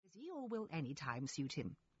or will any time suit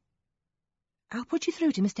him? I'll put you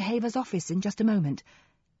through to Mr. Haver's office in just a moment.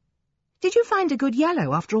 Did you find a good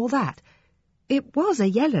yellow after all that? It was a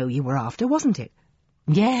yellow you were after, wasn't it?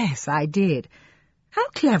 Yes, I did. How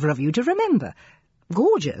clever of you to remember.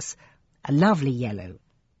 Gorgeous. A lovely yellow.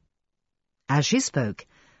 As she spoke,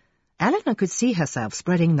 Eleanor could see herself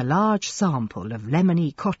spreading the large sample of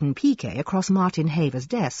lemony cotton piqué across Martin Haver's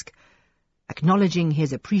desk, acknowledging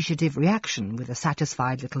his appreciative reaction with a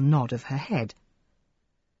satisfied little nod of her head.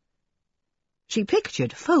 She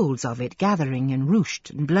pictured folds of it gathering and ruched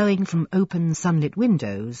and blowing from open sunlit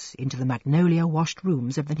windows into the magnolia-washed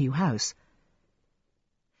rooms of the new house.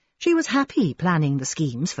 She was happy planning the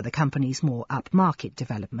schemes for the company's more upmarket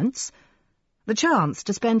developments. The chance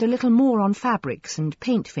to spend a little more on fabrics and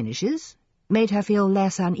paint finishes made her feel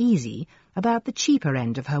less uneasy about the cheaper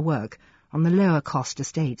end of her work on the lower-cost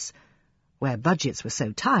estates, where budgets were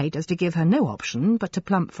so tight as to give her no option but to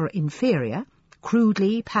plump for inferior,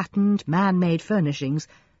 crudely patterned, man-made furnishings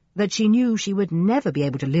that she knew she would never be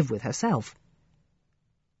able to live with herself.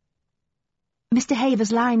 Mr.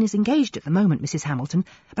 Haver's line is engaged at the moment, Mrs. Hamilton,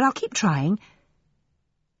 but I'll keep trying.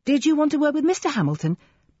 Did you want to work with Mr. Hamilton?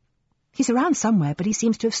 He's around somewhere, but he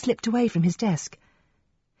seems to have slipped away from his desk.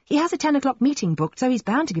 He has a 10 o'clock meeting booked, so he's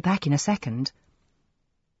bound to be back in a second.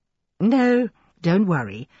 No, don't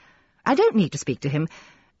worry. I don't need to speak to him.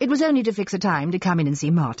 It was only to fix a time to come in and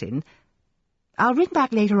see Martin. I'll ring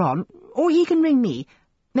back later on, or he can ring me.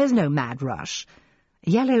 There's no mad rush.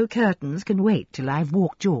 Yellow curtains can wait till I've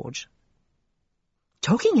walked George.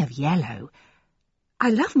 Talking of yellow, I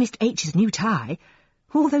love Mr. H's new tie,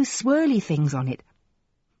 all those swirly things on it.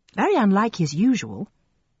 Very unlike his usual.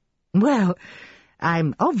 Well,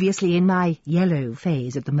 I'm obviously in my yellow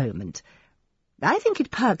phase at the moment. I think it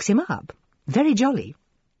perks him up. Very jolly.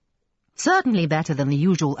 Certainly better than the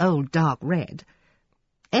usual old dark red.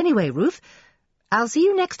 Anyway, Ruth, I'll see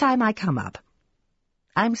you next time I come up.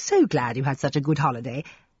 I'm so glad you had such a good holiday.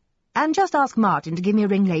 And just ask Martin to give me a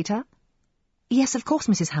ring later. Yes, of course,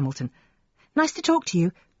 Mrs. Hamilton. Nice to talk to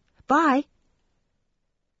you. Bye.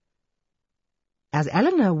 As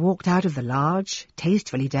Eleanor walked out of the large,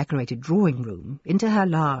 tastefully decorated drawing-room into her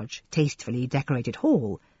large, tastefully decorated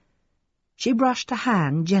hall, she brushed a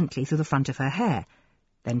hand gently through the front of her hair,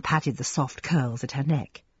 then patted the soft curls at her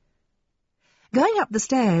neck. Going up the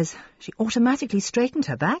stairs, she automatically straightened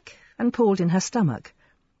her back and pulled in her stomach,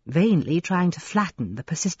 vainly trying to flatten the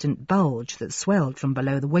persistent bulge that swelled from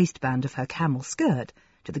below the waistband of her camel skirt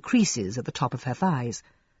to the creases at the top of her thighs.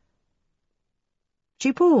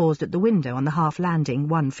 She paused at the window on the half-landing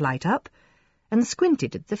one flight up and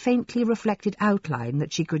squinted at the faintly reflected outline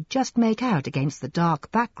that she could just make out against the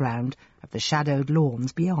dark background of the shadowed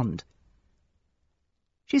lawns beyond.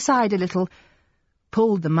 She sighed a little,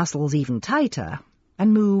 pulled the muscles even tighter,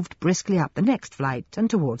 and moved briskly up the next flight and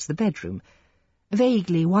towards the bedroom,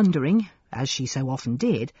 vaguely wondering, as she so often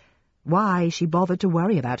did, why she bothered to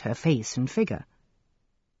worry about her face and figure.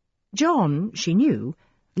 John, she knew,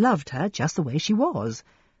 loved her just the way she was.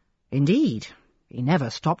 Indeed, he never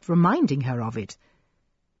stopped reminding her of it.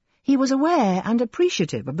 He was aware and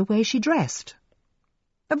appreciative of the way she dressed,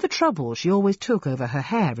 of the trouble she always took over her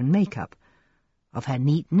hair and makeup, of her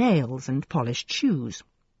neat nails and polished shoes,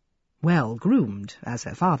 well groomed, as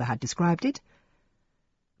her father had described it.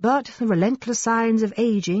 But the relentless signs of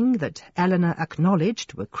ageing that Eleanor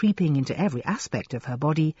acknowledged were creeping into every aspect of her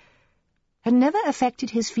body had never affected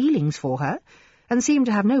his feelings for her, and seemed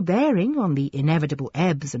to have no bearing on the inevitable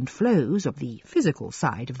ebbs and flows of the physical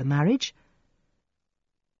side of the marriage.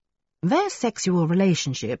 Their sexual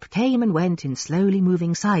relationship came and went in slowly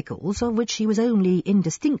moving cycles of which she was only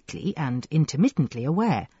indistinctly and intermittently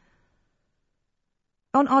aware.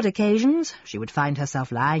 On odd occasions, she would find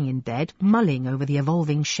herself lying in bed, mulling over the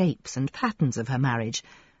evolving shapes and patterns of her marriage,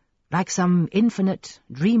 like some infinite,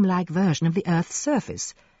 dreamlike version of the Earth's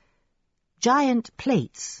surface. Giant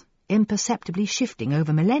plates, imperceptibly shifting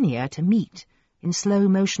over millennia to meet in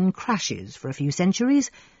slow-motion crashes for a few centuries,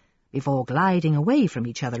 before gliding away from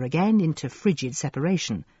each other again into frigid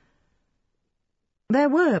separation. There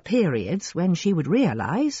were periods when she would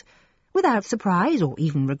realize, without surprise or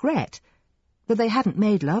even regret, that they hadn't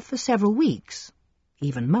made love for several weeks,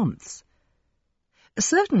 even months.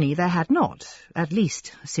 Certainly there had not, at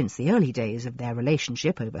least since the early days of their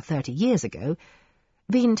relationship over 30 years ago,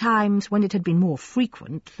 been times when it had been more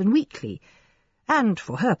frequent than weekly, and,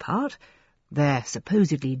 for her part, their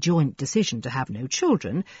supposedly joint decision to have no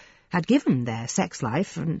children had given their sex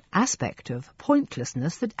life an aspect of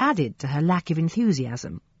pointlessness that added to her lack of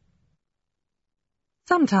enthusiasm.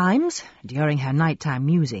 Sometimes, during her nighttime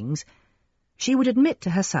musings, she would admit to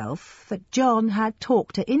herself that John had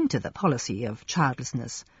talked her into the policy of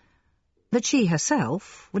childlessness, that she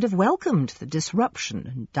herself would have welcomed the disruption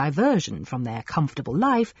and diversion from their comfortable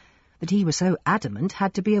life that he was so adamant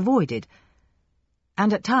had to be avoided,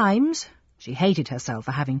 and at times she hated herself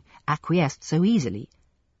for having acquiesced so easily.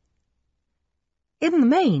 In the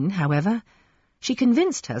main, however, she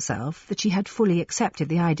convinced herself that she had fully accepted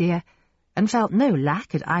the idea, and felt no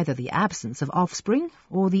lack at either the absence of offspring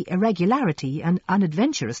or the irregularity and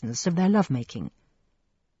unadventurousness of their love-making.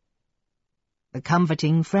 The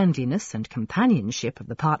comforting friendliness and companionship of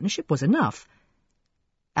the partnership was enough,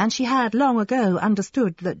 and she had long ago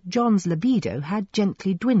understood that John's libido had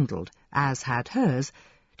gently dwindled, as had hers,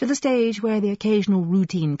 to the stage where the occasional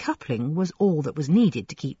routine coupling was all that was needed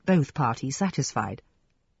to keep both parties satisfied.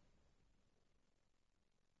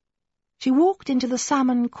 She walked into the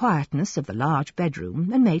salmon quietness of the large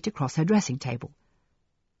bedroom and made to cross her dressing-table,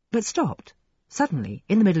 but stopped, suddenly,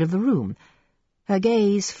 in the middle of the room, her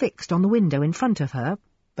gaze fixed on the window in front of her,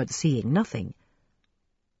 but seeing nothing.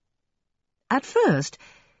 At first,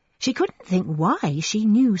 she couldn't think why she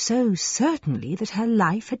knew so certainly that her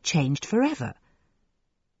life had changed forever.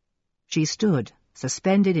 She stood,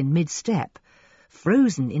 suspended in mid-step,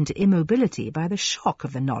 frozen into immobility by the shock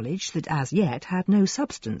of the knowledge that as yet had no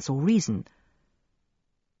substance or reason.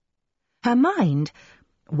 Her mind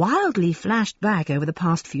wildly flashed back over the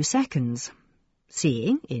past few seconds,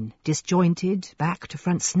 seeing, in disjointed,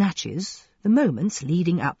 back-to-front snatches, the moments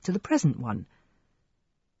leading up to the present one.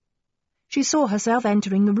 She saw herself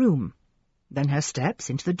entering the room, then her steps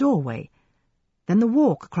into the doorway, then the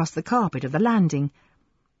walk across the carpet of the landing,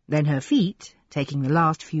 then her feet taking the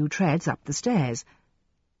last few treads up the stairs.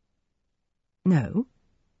 No,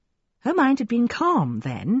 her mind had been calm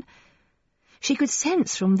then. She could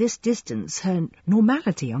sense from this distance her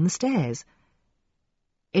normality on the stairs.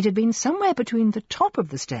 It had been somewhere between the top of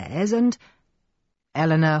the stairs and...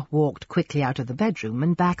 Eleanor walked quickly out of the bedroom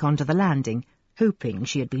and back onto the landing, hoping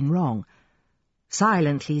she had been wrong,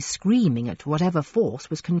 silently screaming at whatever force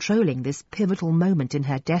was controlling this pivotal moment in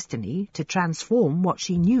her destiny to transform what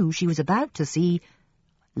she knew she was about to see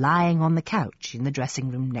lying on the couch in the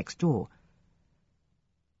dressing-room next door.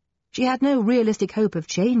 She had no realistic hope of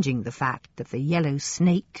changing the fact that the yellow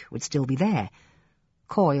snake would still be there,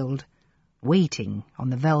 coiled, waiting on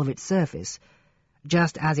the velvet surface,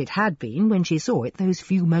 just as it had been when she saw it those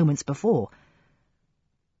few moments before.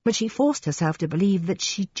 But she forced herself to believe that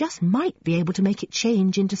she just might be able to make it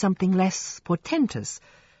change into something less portentous,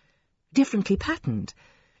 differently patterned,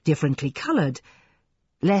 differently coloured,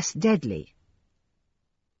 less deadly.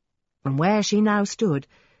 From where she now stood,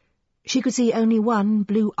 she could see only one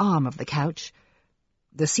blue arm of the couch,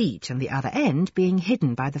 the seat and the other end being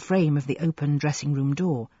hidden by the frame of the open dressing-room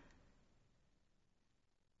door.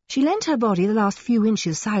 She leant her body the last few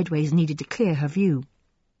inches sideways needed to clear her view,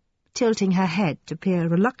 tilting her head to peer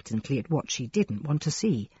reluctantly at what she didn't want to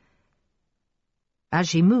see. As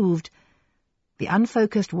she moved, the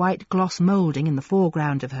unfocused white gloss moulding in the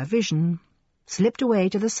foreground of her vision slipped away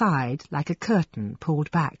to the side like a curtain pulled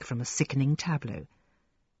back from a sickening tableau.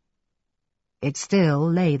 It still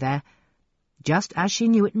lay there, just as she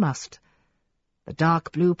knew it must, the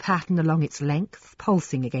dark blue pattern along its length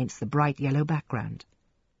pulsing against the bright yellow background.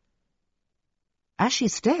 As she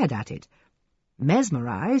stared at it,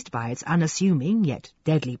 mesmerized by its unassuming yet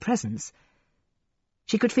deadly presence,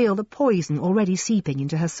 she could feel the poison already seeping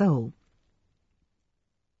into her soul.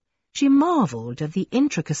 She marvelled at the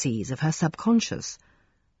intricacies of her subconscious,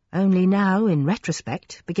 only now, in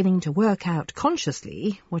retrospect, beginning to work out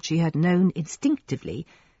consciously what she had known instinctively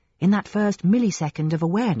in that first millisecond of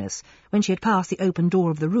awareness when she had passed the open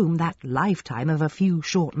door of the room that lifetime of a few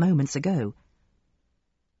short moments ago.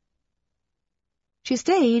 She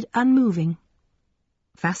stayed unmoving,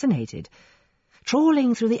 fascinated,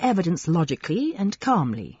 trawling through the evidence logically and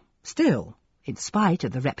calmly, still, in spite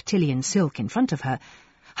of the reptilian silk in front of her,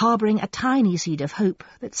 harbouring a tiny seed of hope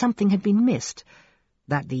that something had been missed,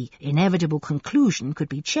 that the inevitable conclusion could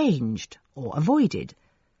be changed or avoided.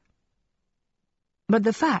 But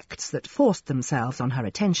the facts that forced themselves on her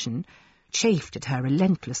attention chafed at her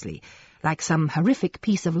relentlessly, like some horrific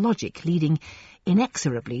piece of logic leading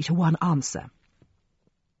inexorably to one answer.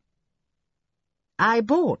 I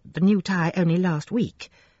bought the new tie only last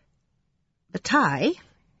week. The tie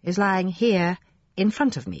is lying here in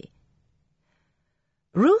front of me.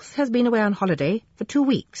 Ruth has been away on holiday for 2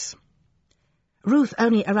 weeks. Ruth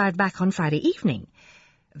only arrived back on Friday evening.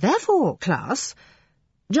 Therefore, class,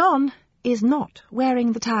 John is not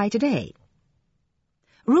wearing the tie today.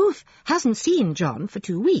 Ruth hasn't seen John for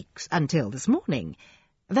 2 weeks until this morning.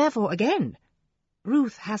 Therefore, again,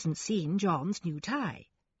 Ruth hasn't seen John's new tie,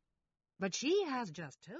 but she has just told